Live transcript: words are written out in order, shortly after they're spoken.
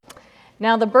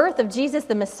Now the birth of Jesus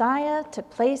the Messiah took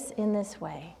place in this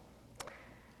way.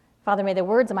 Father, may the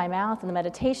words of my mouth and the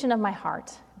meditation of my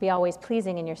heart be always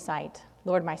pleasing in your sight,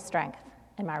 Lord, my strength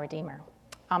and my Redeemer.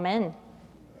 Amen.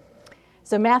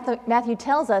 So Matthew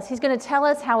tells us, he's going to tell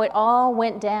us how it all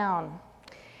went down.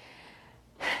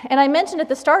 And I mentioned at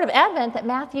the start of Advent that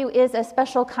Matthew is a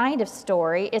special kind of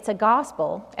story. It's a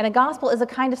gospel, and a gospel is a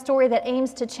kind of story that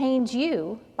aims to change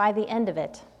you by the end of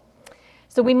it.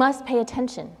 So we must pay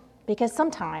attention, because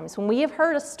sometimes when we have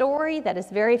heard a story that is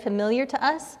very familiar to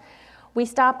us, we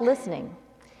stop listening.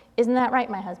 Isn't that right,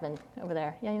 my husband over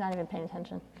there? Yeah, you're not even paying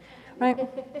attention, right?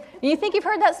 You think you've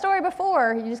heard that story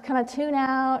before, you just kind of tune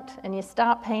out and you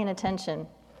stop paying attention.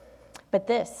 But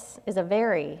this is a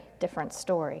very different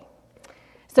story.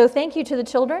 So thank you to the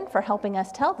children for helping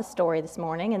us tell the story this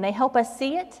morning, and they help us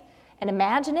see it and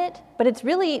imagine it, but it's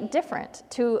really different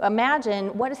to imagine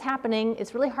what is happening.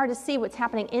 It's really hard to see what's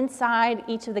happening inside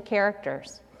each of the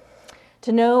characters,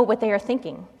 to know what they are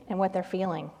thinking and what they're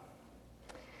feeling.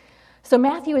 So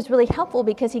Matthew is really helpful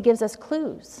because he gives us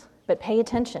clues, but pay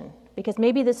attention, because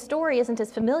maybe this story isn't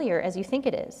as familiar as you think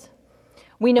it is.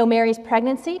 We know Mary's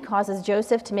pregnancy causes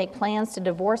Joseph to make plans to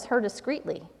divorce her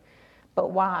discreetly,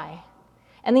 but why?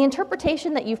 And the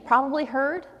interpretation that you've probably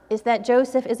heard is that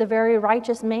Joseph is a very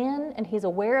righteous man and he's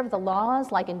aware of the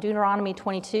laws, like in Deuteronomy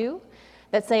 22,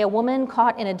 that say a woman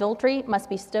caught in adultery must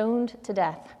be stoned to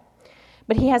death.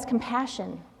 But he has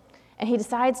compassion and he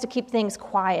decides to keep things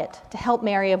quiet to help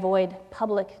Mary avoid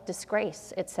public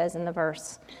disgrace, it says in the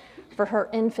verse, for her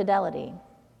infidelity.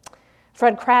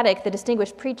 Fred Craddock, the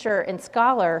distinguished preacher and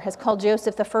scholar, has called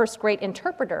Joseph the first great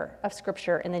interpreter of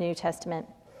Scripture in the New Testament,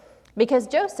 because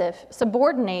Joseph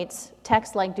subordinates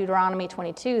texts like Deuteronomy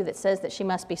 22 that says that she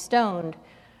must be stoned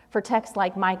for texts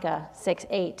like Micah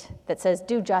 6:8 that says,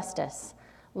 do justice,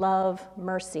 love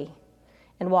mercy,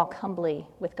 and walk humbly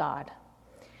with God.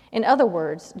 In other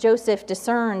words, Joseph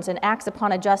discerns and acts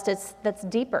upon a justice that's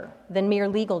deeper than mere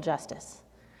legal justice,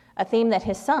 a theme that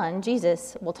his son,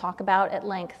 Jesus, will talk about at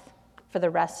length for the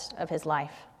rest of his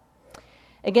life.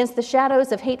 Against the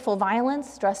shadows of hateful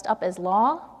violence dressed up as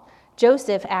law,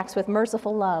 Joseph acts with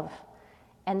merciful love,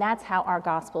 and that's how our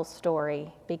gospel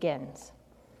story begins.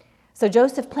 So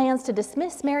Joseph plans to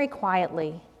dismiss Mary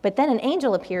quietly, but then an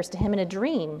angel appears to him in a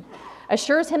dream,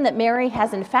 assures him that Mary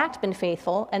has in fact been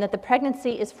faithful and that the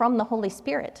pregnancy is from the Holy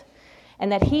Spirit,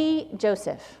 and that he,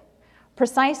 Joseph,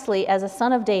 precisely as a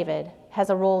son of David, has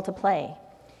a role to play.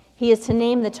 He is to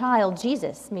name the child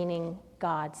Jesus, meaning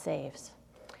God saves,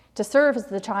 to serve as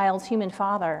the child's human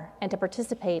father, and to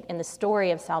participate in the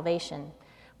story of salvation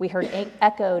we heard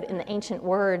echoed in the ancient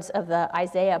words of the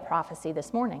Isaiah prophecy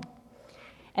this morning.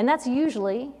 And that's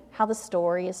usually how the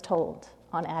story is told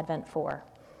on Advent 4.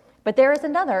 But there is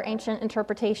another ancient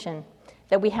interpretation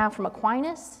that we have from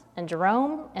Aquinas and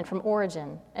Jerome and from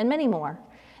Origen and many more.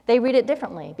 They read it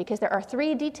differently because there are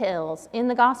 3 details in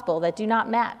the gospel that do not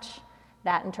match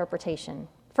that interpretation.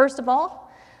 First of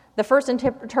all, the first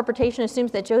interpretation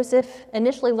assumes that Joseph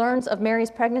initially learns of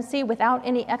Mary's pregnancy without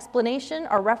any explanation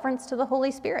or reference to the Holy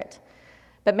Spirit.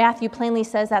 But Matthew plainly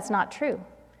says that's not true.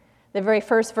 The very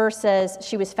first verse says,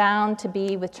 she was found to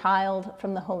be with child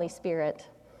from the Holy Spirit.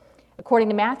 According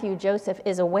to Matthew, Joseph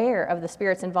is aware of the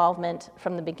Spirit's involvement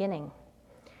from the beginning.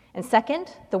 And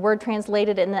second, the word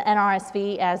translated in the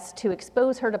NRSV as to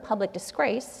expose her to public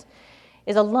disgrace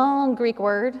is a long Greek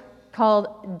word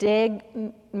called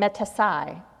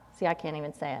degmetasai. See, I can't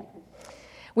even say it.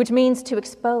 Which means to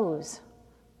expose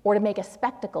or to make a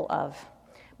spectacle of.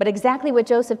 But exactly what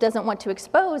Joseph doesn't want to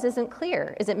expose isn't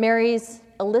clear. Is it Mary's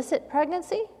illicit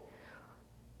pregnancy,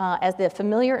 as the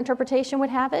familiar interpretation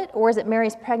would have it, or is it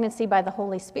Mary's pregnancy by the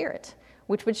Holy Spirit,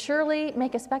 which would surely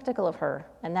make a spectacle of her,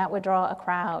 and that would draw a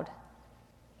crowd?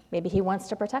 Maybe he wants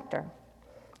to protect her.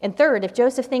 And third, if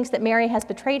Joseph thinks that Mary has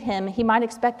betrayed him, he might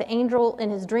expect the angel in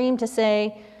his dream to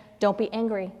say, don't be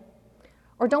angry,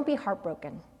 or don't be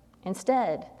heartbroken.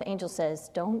 Instead, the angel says,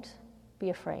 don't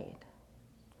be afraid.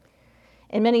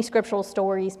 In many scriptural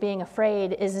stories, being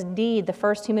afraid is indeed the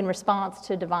first human response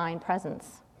to divine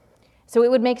presence. So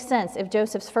it would make sense if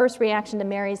Joseph's first reaction to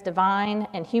Mary's divine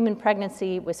and human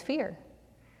pregnancy was fear.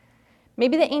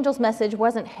 Maybe the angel's message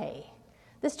wasn't, hey,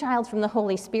 this child's from the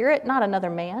Holy Spirit, not another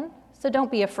man, so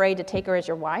don't be afraid to take her as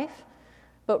your wife,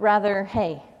 but rather,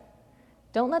 hey,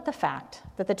 don't let the fact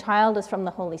that the child is from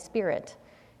the Holy Spirit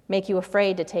make you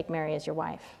afraid to take Mary as your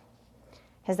wife.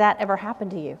 Has that ever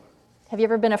happened to you? Have you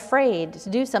ever been afraid to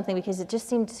do something because it just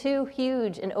seemed too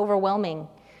huge and overwhelming?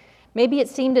 Maybe it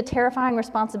seemed a terrifying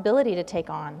responsibility to take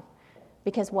on,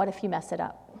 because what if you mess it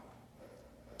up?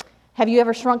 Have you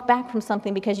ever shrunk back from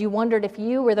something because you wondered if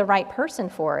you were the right person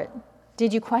for it?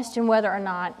 Did you question whether or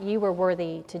not you were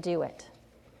worthy to do it?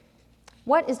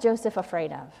 What is Joseph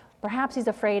afraid of? Perhaps he's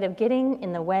afraid of getting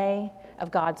in the way of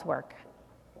God's work.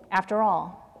 After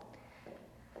all,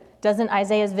 doesn't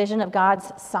Isaiah's vision of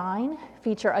God's sign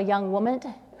feature a young woman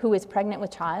who is pregnant with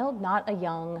child, not a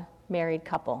young married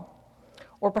couple?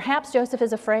 Or perhaps Joseph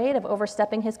is afraid of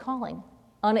overstepping his calling,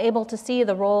 unable to see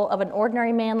the role of an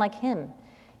ordinary man like him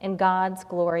in God's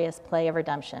glorious play of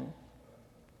redemption.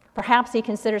 Perhaps he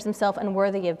considers himself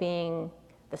unworthy of being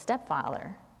the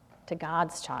stepfather to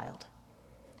God's child.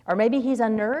 Or maybe he's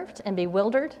unnerved and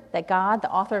bewildered that God, the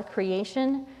author of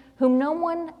creation, whom no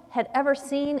one had ever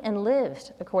seen and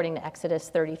lived, according to Exodus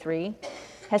 33,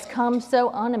 has come so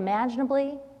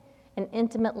unimaginably and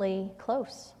intimately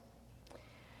close.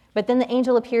 But then the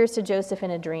angel appears to Joseph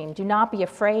in a dream. Do not be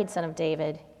afraid, son of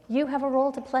David. You have a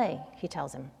role to play, he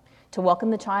tells him, to welcome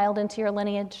the child into your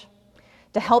lineage,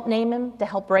 to help name him, to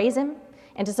help raise him,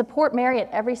 and to support Mary at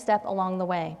every step along the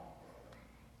way.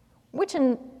 Which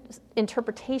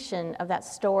interpretation of that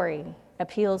story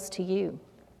appeals to you?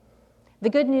 The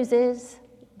good news is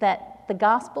that the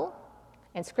gospel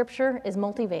and scripture is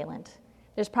multivalent.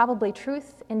 There's probably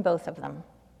truth in both of them.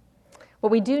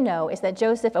 What we do know is that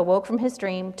Joseph awoke from his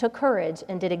dream, took courage,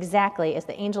 and did exactly as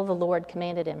the angel of the Lord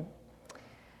commanded him.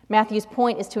 Matthew's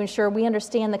point is to ensure we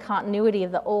understand the continuity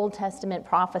of the Old Testament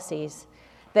prophecies,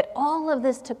 that all of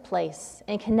this took place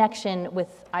in connection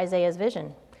with Isaiah's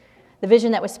vision. The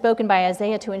vision that was spoken by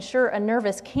Isaiah to ensure a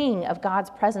nervous king of God's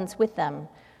presence with them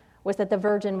was that the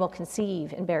virgin will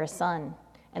conceive and bear a son,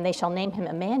 and they shall name him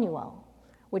Emmanuel,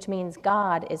 which means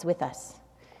God is with us.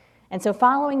 And so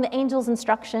following the angel's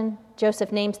instruction,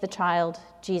 Joseph names the child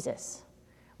Jesus,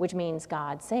 which means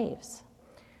God saves.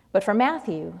 But for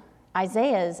Matthew,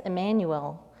 Isaiah's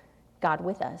Emmanuel, God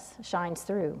with us, shines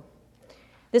through.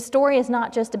 This story is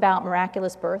not just about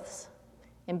miraculous births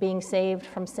and being saved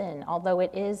from sin, although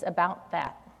it is about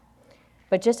that,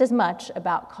 but just as much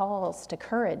about calls to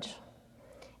courage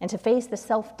and to face the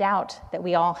self-doubt that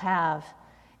we all have,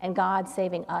 and God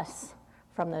saving us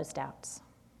from those doubts.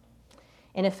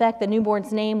 In effect, the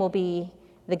newborn's name will be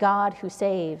the God who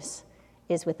saves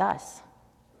is with us.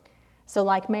 So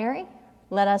like Mary,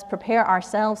 let us prepare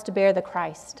ourselves to bear the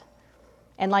Christ.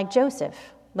 And like Joseph,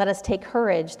 let us take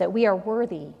courage that we are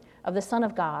worthy of the Son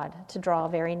of God to draw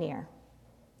very near.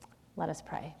 Let us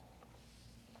pray.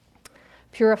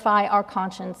 Purify our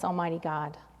conscience, Almighty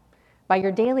God, by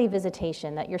your daily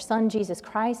visitation, that your Son, Jesus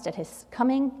Christ, at his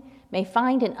coming, may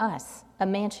find in us a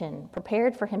mansion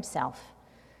prepared for himself,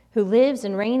 who lives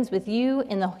and reigns with you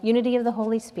in the unity of the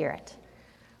Holy Spirit,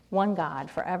 one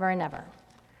God, forever and ever.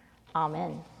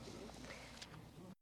 Amen.